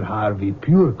me, Mr. Harvey.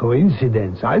 Pure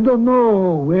coincidence. I don't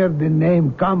know where the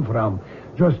name come from.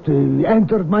 Just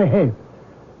entered my head.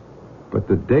 But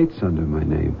the date's under my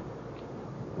name.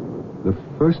 The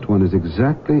first one is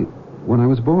exactly when I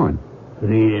was born.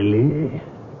 Really?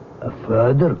 A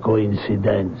further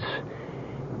coincidence.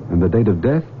 And the date of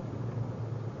death?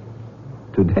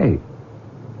 Today.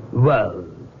 Well,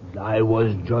 I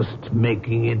was just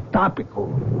making it topical.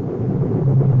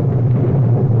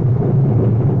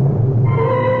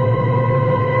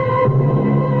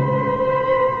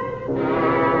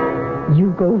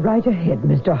 You go right ahead,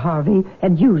 Mr. Harvey,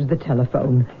 and use the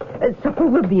telephone. Supper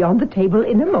will be on the table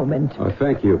in a moment. Oh,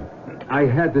 thank you. I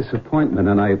had this appointment,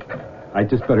 and I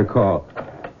just better call.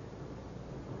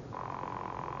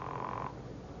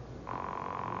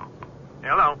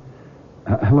 Hello.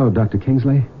 Hello, Dr.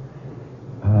 Kingsley.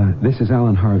 This is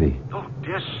Alan Harvey. Oh,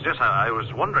 yes. I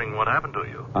was wondering what happened to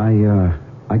you.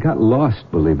 I got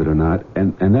lost, believe it or not,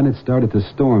 and then it started to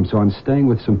storm, so I'm staying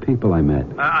with some people I met.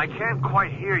 I can't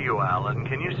quite hear you, Alan.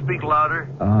 Can you speak louder?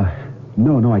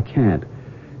 No, I can't.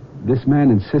 This man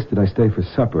insisted I stay for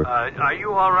supper. Are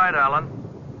you all right, Alan?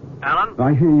 Alan?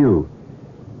 I hear you.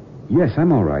 Yes,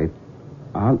 I'm all right.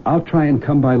 I'll try and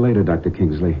come by later, Dr.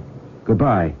 Kingsley.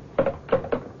 Goodbye.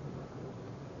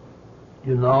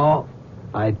 You know,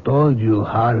 I told you,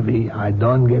 Harvey, I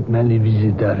don't get many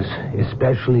visitors,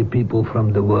 especially people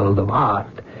from the world of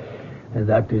art. And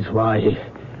that is why,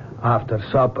 after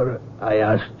supper, I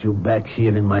asked you back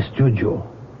here in my studio.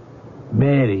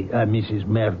 Mary, Mrs.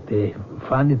 Merte,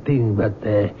 funny thing, but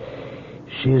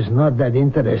she's not that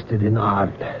interested in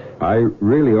art. I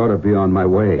really ought to be on my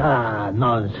way.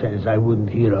 Nonsense. I wouldn't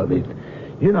hear of it.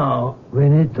 You know,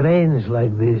 when it rains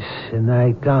like this and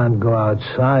I can't go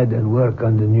outside and work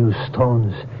on the new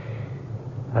stones,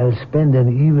 I'll spend an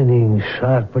evening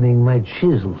sharpening my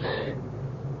chisels.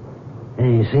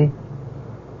 And you see,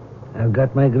 I've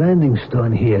got my grinding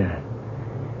stone here.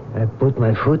 I put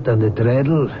my foot on the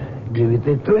treadle, give it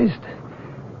a twist,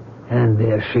 and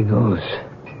there she goes.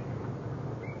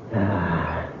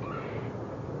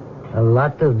 A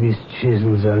lot of these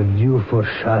chisels are due for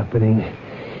sharpening.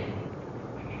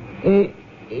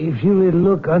 If you will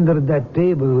look under that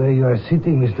table where you are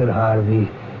sitting, Mr. Harvey,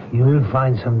 you will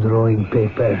find some drawing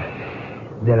paper.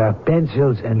 There are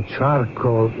pencils and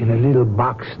charcoal in a little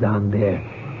box down there.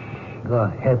 Go,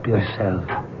 help yourself.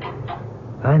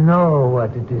 I know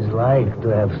what it is like to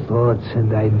have thoughts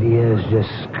and ideas just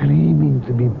screaming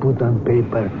to be put on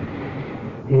paper.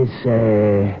 It's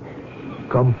a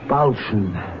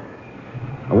compulsion.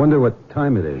 I wonder what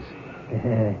time it is.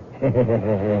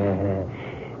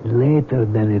 Later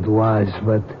than it was,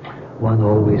 but one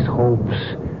always hopes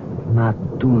not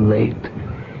too late.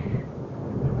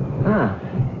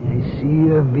 I see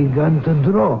you have begun to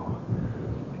draw.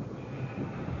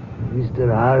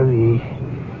 Mr. Harvey,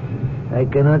 I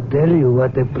cannot tell you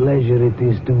what a pleasure it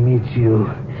is to meet you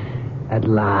at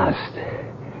last.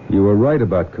 You were right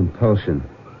about compulsion.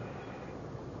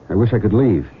 I wish I could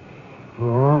leave.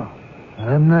 Oh,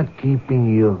 I'm not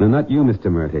keeping you. No, not you, Mr.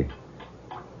 Murty.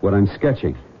 What I'm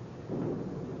sketching.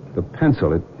 The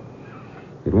pencil,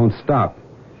 it won't stop.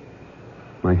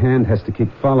 My hand has to keep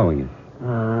following it.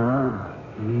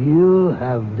 You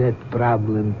have that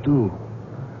problem, too.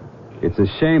 It's a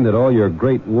shame that all your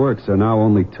great works are now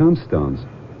only tombstones.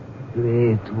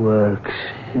 Great works.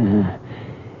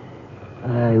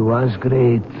 I was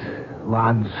great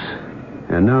once.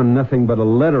 And now nothing but a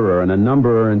letterer and a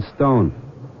numberer in stone.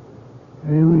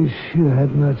 I wish you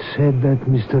had not said that,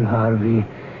 Mr. Harvey.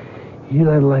 You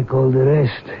are like all the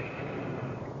rest.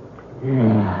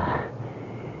 Yeah.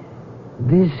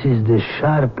 This is the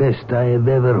sharpest I have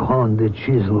ever honed a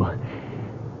chisel.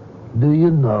 Do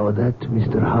you know that,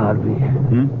 Mr. Harvey?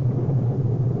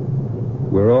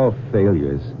 We're all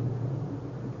failures.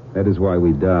 That is why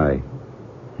we die.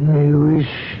 I wish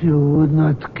you would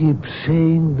not keep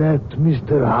saying that,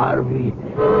 Mr. Harvey.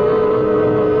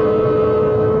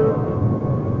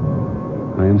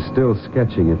 I am still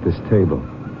sketching at this table.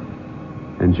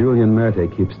 And Julian Merte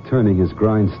keeps turning his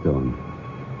grindstone.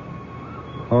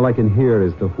 All I can hear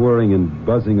is the whirring and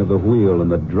buzzing of the wheel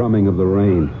and the drumming of the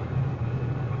rain.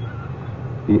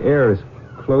 The air is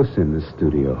close in this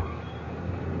studio.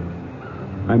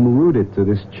 I'm rooted to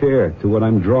this chair, to what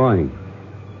I'm drawing.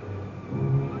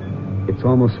 It's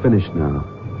almost finished now.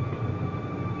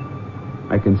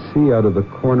 I can see out of the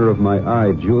corner of my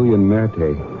eye Julian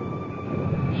Merte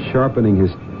sharpening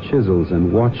his chisels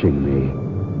and watching me.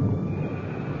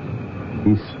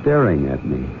 He's staring at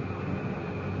me.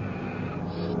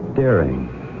 Staring.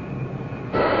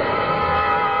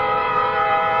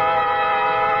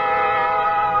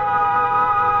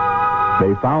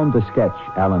 They found the sketch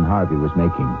Alan Harvey was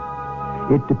making.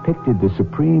 It depicted the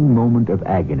supreme moment of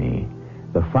agony,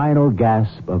 the final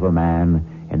gasp of a man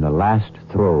in the last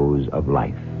throes of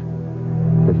life.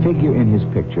 The figure in his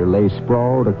picture lay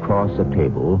sprawled across a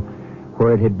table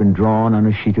where it had been drawn on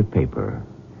a sheet of paper.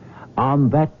 On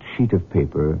that sheet of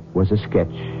paper was a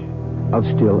sketch of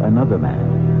still another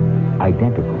man,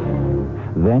 identical.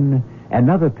 Then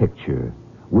another picture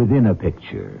within a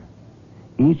picture.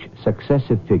 Each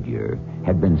successive figure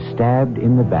had been stabbed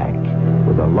in the back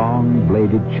with a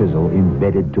long-bladed chisel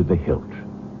embedded to the hilt.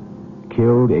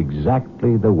 Killed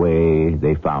exactly the way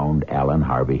they found Alan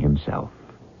Harvey himself.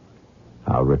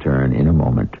 I'll return in a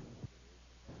moment.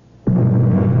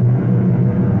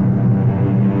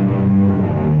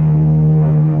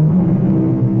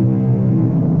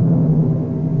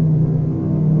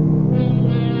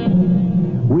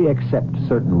 We accept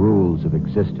certain rules of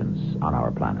existence on our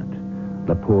planet.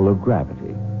 The pull of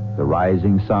gravity, the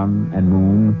rising sun and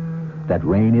moon, that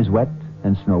rain is wet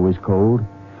and snow is cold.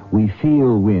 We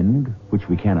feel wind, which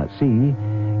we cannot see.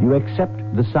 You accept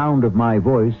the sound of my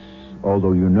voice,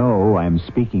 although you know I am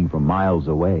speaking from miles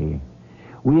away.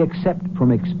 We accept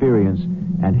from experience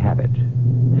and habit.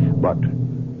 But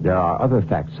there are other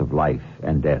facts of life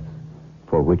and death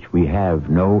for which we have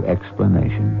no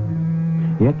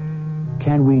explanation. Yet,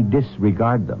 can we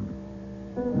disregard them?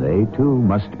 They, too,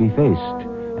 must be faced,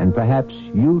 and perhaps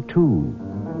you, too,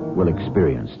 will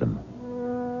experience them.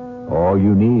 All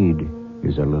you need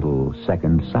is a little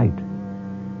second sight.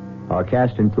 Our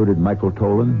cast included Michael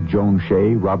Tolan, Joan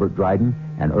Shea, Robert Dryden,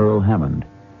 and Earl Hammond.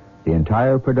 The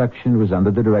entire production was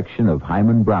under the direction of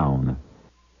Hyman Brown.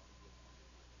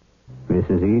 This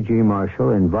is E.G.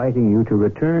 Marshall inviting you to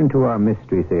return to our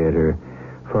Mystery Theater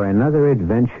for another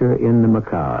adventure in the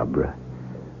macabre.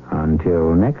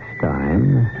 Until next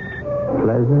time,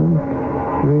 pleasant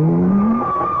dreams.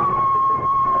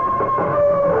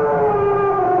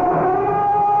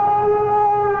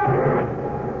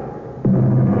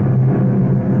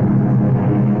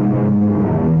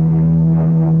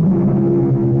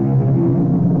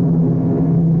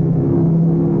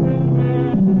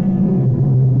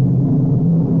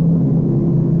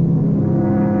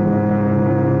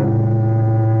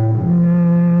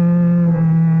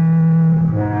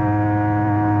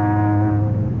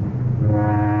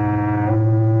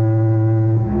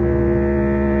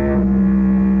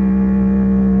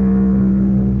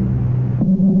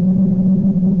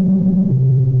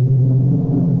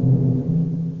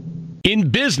 In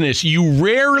business, you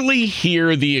rarely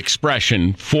hear the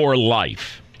expression for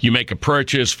life. You make a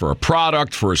purchase for a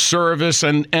product, for a service,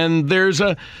 and there's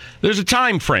a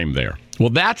time frame there.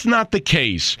 Well, that's not the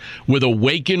case with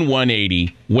Awaken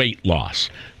 180 weight loss.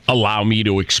 Allow me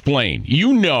to explain.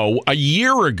 You know, a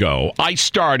year ago, I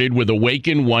started with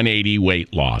Awaken 180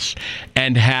 weight loss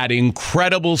and had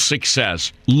incredible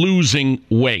success losing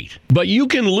weight. But you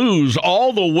can lose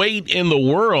all the weight in the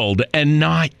world and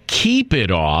not keep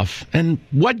it off. And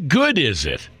what good is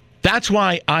it? That's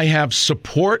why I have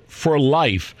support for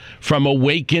life from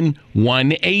Awaken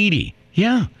 180.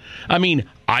 Yeah. I mean,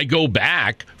 I go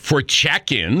back for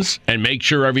check-ins and make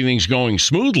sure everything's going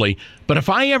smoothly. But if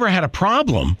I ever had a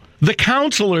problem, the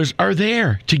counselors are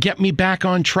there to get me back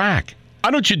on track.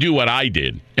 Why don't you do what I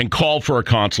did and call for a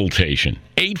consultation?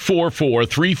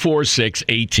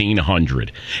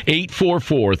 844-346-1800.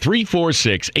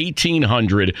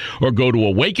 844-346-1800 or go to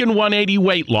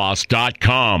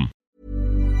awaken180weightloss.com.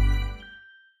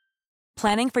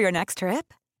 Planning for your next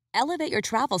trip? Elevate your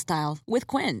travel style with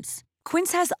Quince.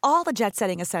 Quince has all the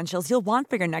jet-setting essentials you'll want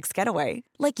for your next getaway,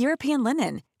 like European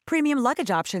linen, premium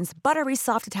luggage options, buttery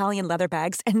soft Italian leather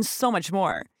bags, and so much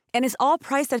more. And is all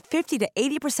priced at 50 to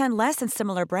 80% less than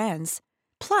similar brands.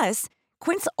 Plus,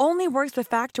 Quince only works with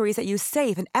factories that use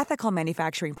safe and ethical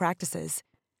manufacturing practices.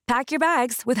 Pack your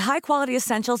bags with high-quality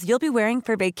essentials you'll be wearing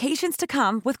for vacations to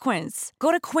come with Quince.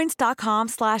 Go to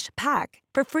quince.com/pack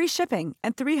for free shipping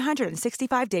and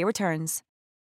 365-day returns.